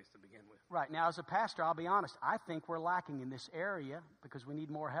right place to begin with. Right. Now, as a pastor, I'll be honest, I think we're lacking in this area because we need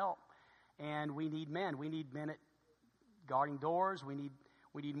more help. And we need men. We need men at guarding doors. We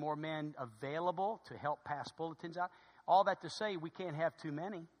need more men available to help pass bulletins out. All that to say, we can't have too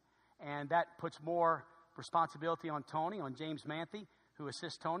many. And that puts more responsibility on Tony, on James Manthe, who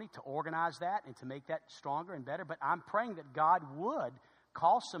assist Tony to organize that and to make that stronger and better. But I'm praying that God would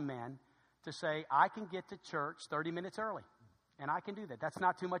call some men to say, I can get to church 30 minutes early. And I can do that. That's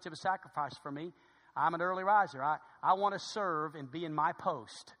not too much of a sacrifice for me. I'm an early riser. I want to serve and be in my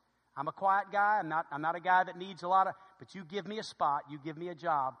post. I'm a quiet guy. I'm not a guy that needs a lot of, but you give me a spot, you give me a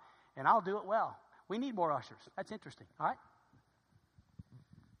job, and I'll do it well. We need more ushers. That's interesting. All right?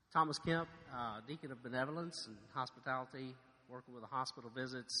 Thomas Kemp, Deacon of Benevolence and Hospitality, working with the hospital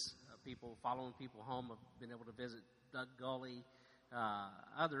visits, following people home. I've been able to visit Doug Gully,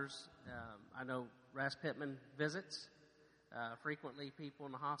 others. I know Ras Pittman visits frequently people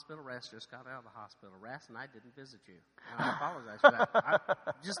in the hospital. Ras just got out of the hospital. Ras and I didn't visit you. And I apologize for that.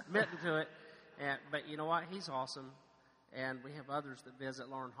 I'm just admitting to it. But you know what? He's awesome. And we have others that visit.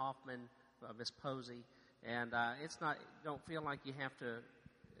 Lauren Hoffman, Miss Posey. And don't feel like you have to,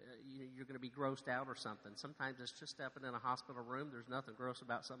 you're going to be grossed out or something. Sometimes it's just stepping in a hospital room. There's nothing gross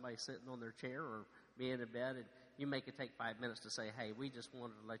about somebody sitting on their chair or being in bed. And you make it take 5 minutes to say, hey, we just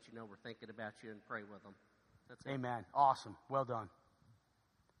wanted to let you know we're thinking about you and pray with them. That's it. Amen. Awesome. Well done.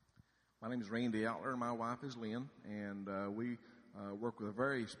 My name is Randy Outler. My wife is Lynn. And we work with a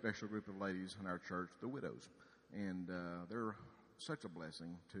very special group of ladies in our church, the widows. And they're such a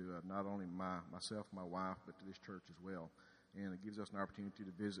blessing to not only myself, my wife, but to this church as well. And it gives us an opportunity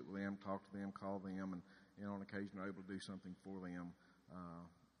to visit with them, talk to them, call them, and on occasion are able to do something for them,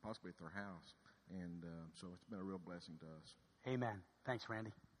 possibly at their house. And so it's been a real blessing to us. Amen. Thanks,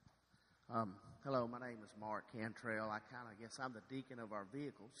 Randy. Hello, my name is Mark Cantrell. I guess I'm the deacon of our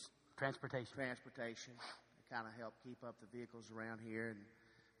vehicles. Transportation. I kind of help keep up the vehicles around here and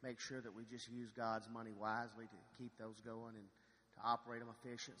make sure that we just use God's money wisely to keep those going and to operate them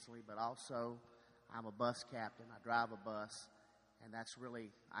efficiently. But also, I'm a bus captain. I drive a bus, and that's really,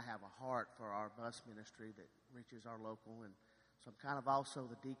 I have a heart for our bus ministry that reaches our local. And so I'm kind of also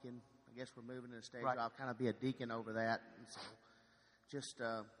the deacon. I guess we're moving to the stage. Right. I'll kind of be a deacon over that. And so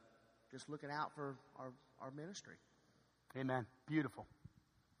just looking out for our ministry. Amen. Beautiful.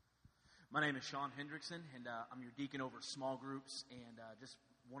 My name is Sean Hendrickson, and I'm your deacon over small groups. And just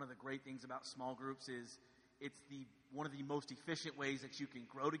one of the great things about small groups is it's one of the most efficient ways that you can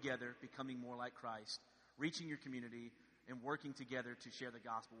grow together, becoming more like Christ, reaching your community, and working together to share the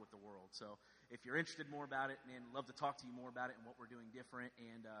gospel with the world. So if you're interested more about it, and love to talk to you more about it and what we're doing different,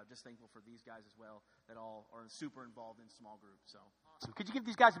 and just thankful for these guys as well that all are super involved in small groups. So awesome. Could you give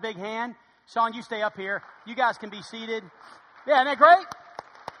these guys a big hand? Sean, you stay up here. You guys can be seated. Yeah, isn't that great?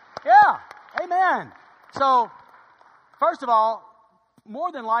 Yeah. Amen. So, first of all,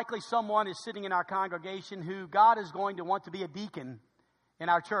 more than likely someone is sitting in our congregation who God is going to want to be a deacon in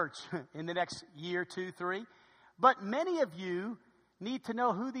our church in the next year, 2, 3. But many of you need to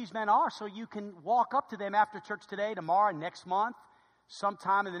know who these men are so you can walk up to them after church today, tomorrow, next month,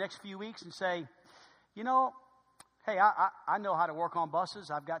 sometime in the next few weeks and say, you know, hey, I know how to work on buses.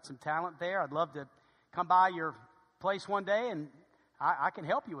 I've got some talent there. I'd love to come by your place one day and I can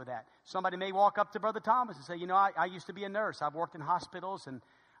help you with that. Somebody may walk up to Brother Thomas and say, you know, I used to be a nurse. I've worked in hospitals, and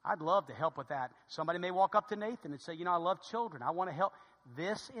I'd love to help with that. Somebody may walk up to Nathan and say, you know, I love children. I want to help.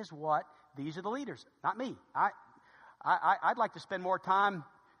 These are the leaders, not me. I'd like to spend more time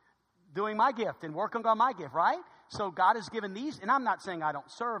doing my gift and working on my gift, right? So God has given these, and I'm not saying I don't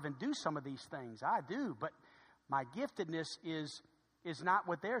serve and do some of these things. I do, but my giftedness is not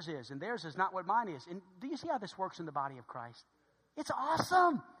what theirs is, and theirs is not what mine is. And do you see how this works in the body of Christ? It's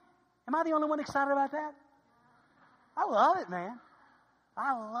awesome. Am I the only one excited about that? I love it, man.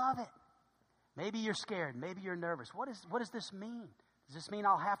 I love it. Maybe you're scared. Maybe you're nervous. What does this mean? Does this mean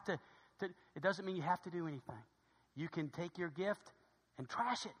I'll have to it doesn't mean you have to do anything. You can take your gift and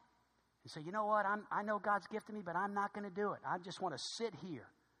trash it and say, you know what? I know God's gifted me, but I'm not going to do it. I just want to sit here.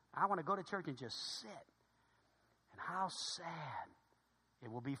 I want to go to church and just sit. And how sad it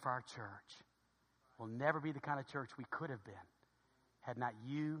will be for our church. We'll never be the kind of church we could have been had not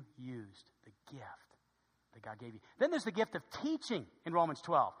you used the gift that God gave you. Then there's the gift of teaching in Romans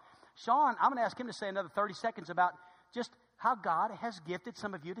 12. Sean, I'm going to ask him to say another 30 seconds about just how God has gifted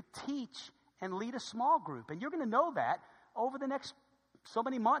some of you to teach and lead a small group. And you're going to know that over the next so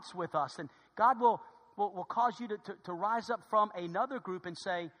many months with us. And God will cause you to rise up from another group and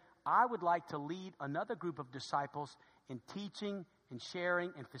say, I would like to lead another group of disciples in teaching and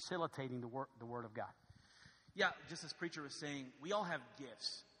sharing and facilitating the Word of God. Yeah, just as Preacher was saying, we all have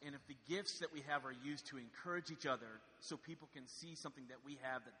gifts. And if the gifts that we have are used to encourage each other so people can see something that we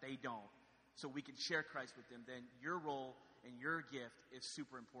have that they don't, so we can share Christ with them, then your role and your gift is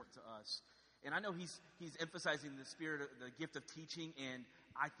super important to us. And I know he's emphasizing the spirit of the gift of teaching, and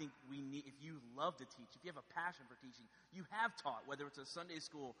I think we need, if you love to teach, if you have a passion for teaching, you have taught, whether it's a Sunday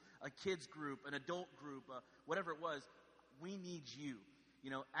school, a kids group, an adult group, whatever it was, we need you.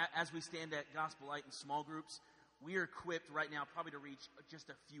 As we stand at Gospel Light in small groups, we are equipped right now probably to reach just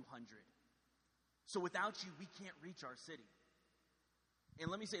a few hundred. So without you, we can't reach our city. And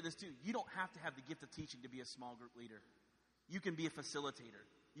let me say this too. You don't have to have the gift of teaching to be a small group leader. You can be a facilitator.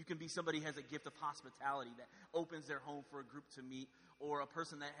 You can be somebody who has a gift of hospitality that opens their home for a group to meet, or a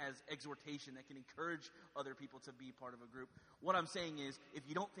person that has exhortation that can encourage other people to be part of a group. What I'm saying is, if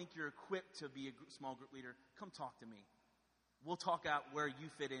you don't think you're equipped to be a small group leader, come talk to me. We'll talk out where you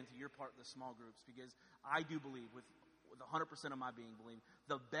fit into your part of the small groups, because I do believe, with 100% of my being,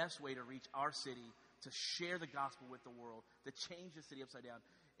 the best way to reach our city, to share the gospel with the world, to change the city upside down,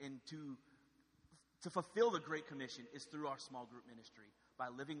 and to fulfill the Great Commission is through our small group ministry, by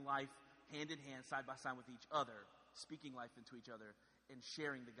living life hand in hand, side by side with each other, speaking life into each other, and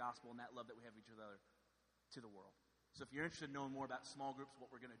sharing the gospel and that love that we have for each other to the world. So if you're interested in knowing more about small groups, what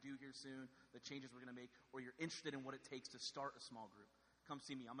we're going to do here soon, the changes we're going to make, or you're interested in what it takes to start a small group, come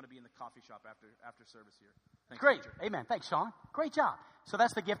see me. I'm going to be in the coffee shop after service here. Thanks, Great. Preacher. Amen. Thanks, Sean. Great job. So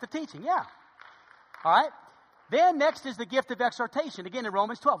that's the gift of teaching. Yeah. All right. Then next is the gift of exhortation. Again, in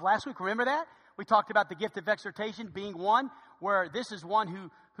Romans 12. Last week, remember that? We talked about the gift of exhortation being one where this is one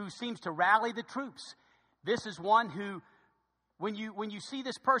who seems to rally the troops. This is one who, when you see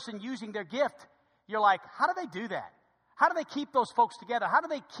this person using their gift, you're like, how do they do that? How do they keep those folks together? How do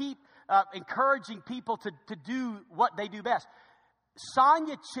they keep encouraging people to do what they do best?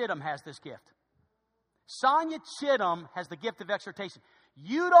 Sonia Chittum has this gift. Sonia Chittum has the gift of exhortation.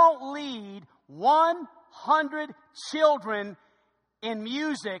 You don't lead 100 children in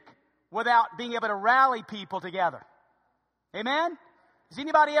music without being able to rally people together. Amen? Has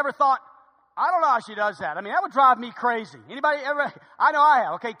anybody ever thought, I don't know how she does that. I mean, that would drive me crazy. Anybody ever? I know I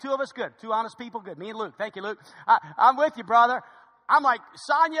have. Okay, 2 of us, good. 2 honest people, good. Me and Luke. Thank you, Luke. I'm with you, brother. I'm like,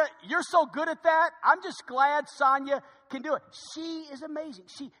 Sonia, you're so good at that. I'm just glad Sonia can do it. She is amazing.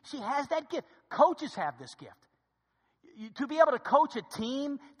 She has that gift. Coaches have this gift. To be able to coach a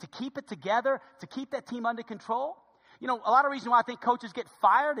team, to keep it together, to keep that team under control. A lot of reasons why I think coaches get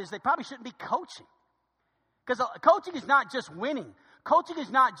fired is they probably shouldn't be coaching. Because coaching is not just winning. Coaching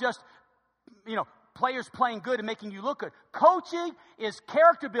is not just, players playing good and making you look good. Coaching is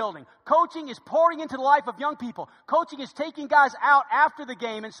character building. Coaching is pouring into the life of young people. Coaching is taking guys out after the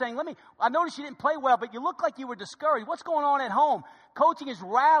game and saying, I noticed you didn't play well, but you look like you were discouraged. What's going on at home? Coaching is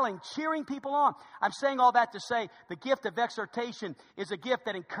rallying, cheering people on. I'm saying all that to say the gift of exhortation is a gift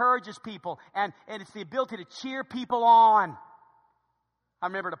that encourages people, and it's the ability to cheer people on. I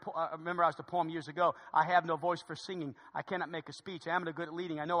memorized a poem years ago. I have no voice for singing. I cannot make a speech. I am no good at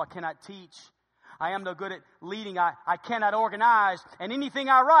leading. I know I cannot teach. I am no good at leading. I cannot organize. And anything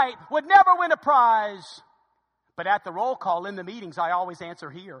I write would never win a prize. But at the roll call in the meetings, I always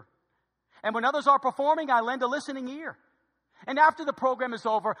answer here. And when others are performing, I lend a listening ear. And after the program is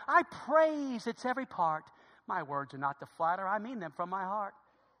over, I praise its every part. My words are not to flatter. I mean them from my heart.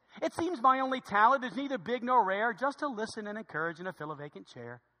 It seems my only talent is neither big nor rare, just to listen and encourage and to fill a vacant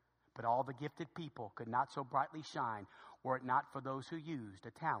chair. But all the gifted people could not so brightly shine were it not for those who used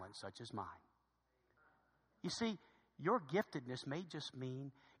a talent such as mine. You see, your giftedness may just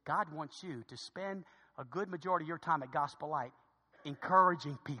mean God wants you to spend a good majority of your time at Gospel Light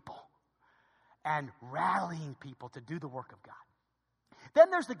encouraging people and rallying people to do the work of God.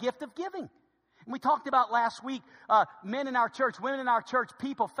 Then there's the gift of giving. And we talked about last week men in our church, women in our church,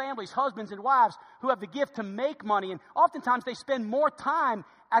 people, families, husbands, and wives who have the gift to make money. And oftentimes they spend more time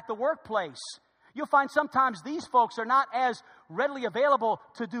at the workplace. You'll find sometimes these folks are not as readily available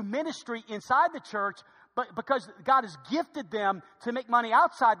to do ministry inside the church, but because God has gifted them to make money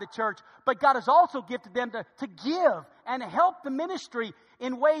outside the church, but God has also gifted them to give and help the ministry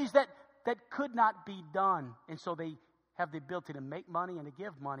in ways that could not be done. And so they have the ability to make money and to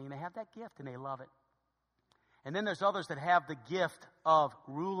give money, and they have that gift and they love it. And then there's others that have the gift of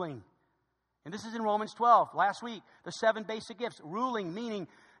ruling. And this is in Romans 12. Last week, the 7 basic gifts. Ruling, meaning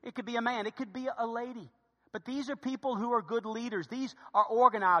it could be a man, it could be a lady. But these are people who are good leaders. These are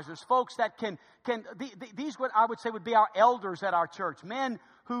organizers, folks that these what I would say would be our elders at our church. Men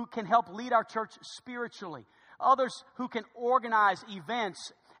who can help lead our church spiritually. Others who can organize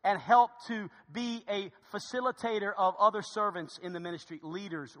events and help to be a facilitator of other servants in the ministry,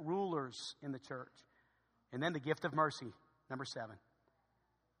 leaders, rulers in the church. And then the gift of mercy, number 7.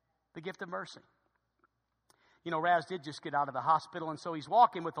 The gift of mercy. Raz did just get out of the hospital, and so he's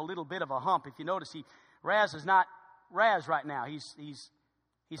walking with a little bit of a hump. If you notice, Raz is not Raz right now.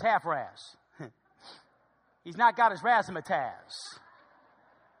 He's half Raz. He's not got his razzmatazz.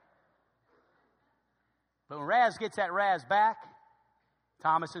 But when Raz gets that Raz back,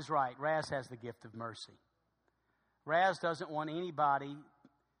 Thomas is right. Raz has the gift of mercy. Raz doesn't want anybody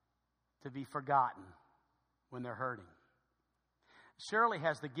to be forgotten when they're hurting. Shirley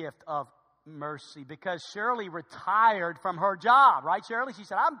has the gift of mercy because Shirley retired from her job, right, Shirley? She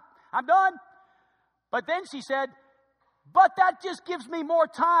said, I'm done. But then she said, but that just gives me more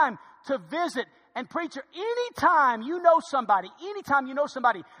time to visit. And preacher, anytime you know somebody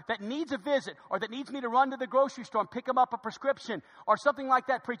that needs a visit or that needs me to run to the grocery store and pick them up a prescription or something like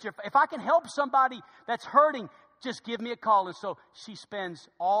that, preacher, if I can help somebody that's hurting, just give me a call. And so she spends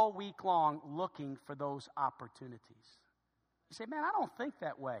all week long looking for those opportunities. You say, man, I don't think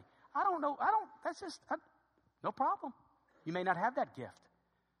that way. I don't know. No problem. You may not have that gift.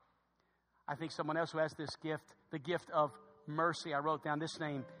 I think someone else who has this gift, the gift of mercy, I wrote down this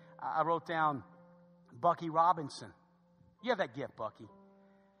name. I wrote down Bucky Robinson. You have that gift, Bucky.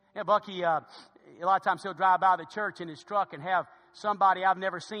 Yeah, Bucky, a lot of times he'll drive by the church in his truck and have somebody I've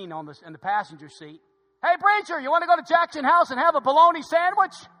never seen in the passenger seat. Hey, preacher, you want to go to Jackson House and have a bologna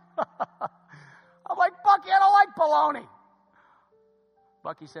sandwich? I'm like, Bucky, I don't like bologna.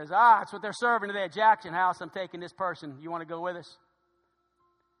 Bucky says, that's what they're serving today at Jackson House. I'm taking this person. You want to go with us?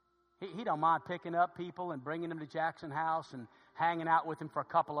 He don't mind picking up people and bringing them to Jackson House and hanging out with them for a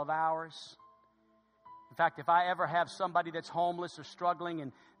couple of hours. In fact, if I ever have somebody that's homeless or struggling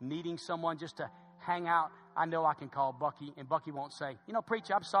and needing someone just to hang out, I know I can call Bucky, and Bucky won't say,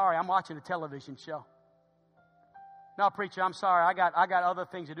 preacher, I'm sorry, I'm watching a television show. No, preacher, I'm sorry, I got other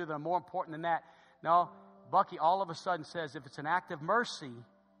things to do that are more important than that. No, Bucky all of a sudden says, if it's an act of mercy,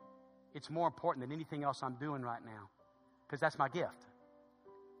 it's more important than anything else I'm doing right now, because that's my gift.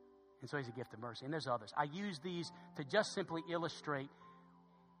 And so he's a gift of mercy. And there's others. I use these to just simply illustrate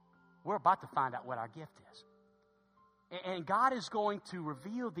we're about to find out what our gift is. And God is going to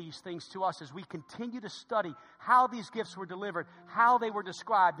reveal these things to us as we continue to study how these gifts were delivered, how they were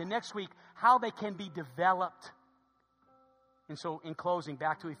described, and next week, how they can be developed. And so in closing,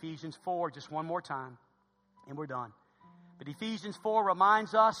 back to Ephesians 4 just one more time, and we're done. But Ephesians 4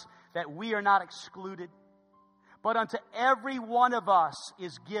 reminds us that we are not excluded, but unto every one of us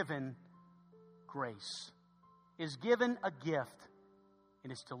is given grace, is given a gift,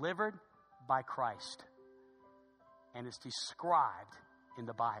 and it's delivered by Christ, and it's described in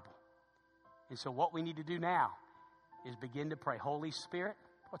the Bible. And so what we need to do now is begin to pray. Holy Spirit,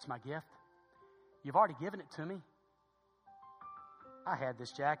 what's my gift? You've already given it to me. I had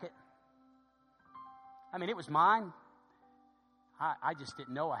this jacket. I mean, it was mine. I just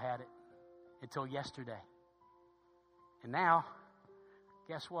didn't know I had it until yesterday. And now,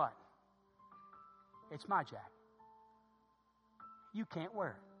 guess what? It's my jacket. You can't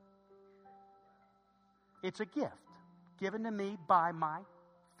wear it. It's a gift given to me by my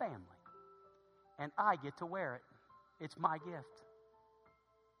family. And I get to wear it. It's my gift.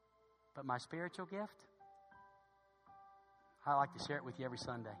 But my spiritual gift, I like to share it with you every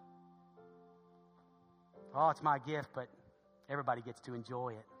Sunday. Oh, it's my gift, but everybody gets to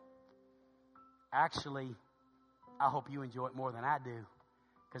enjoy it. Actually, I hope you enjoy it more than I do,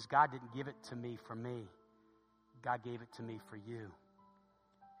 because God didn't give it to me for me. God gave it to me for you.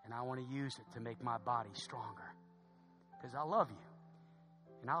 And I want to use it to make my body stronger, because I love you.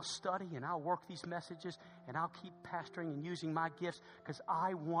 And I'll study and I'll work these messages and I'll keep pastoring and using my gifts because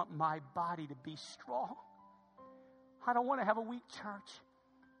I want my body to be strong. I don't want to have a weak church.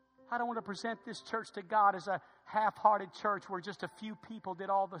 I don't want to present this church to God as a half-hearted church where just a few people did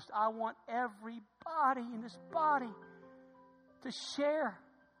all this. I want everybody in this body to share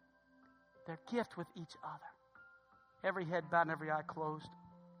their gift with each other. Every head bowed and every eye closed.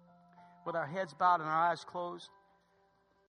 With our heads bowed and our eyes closed,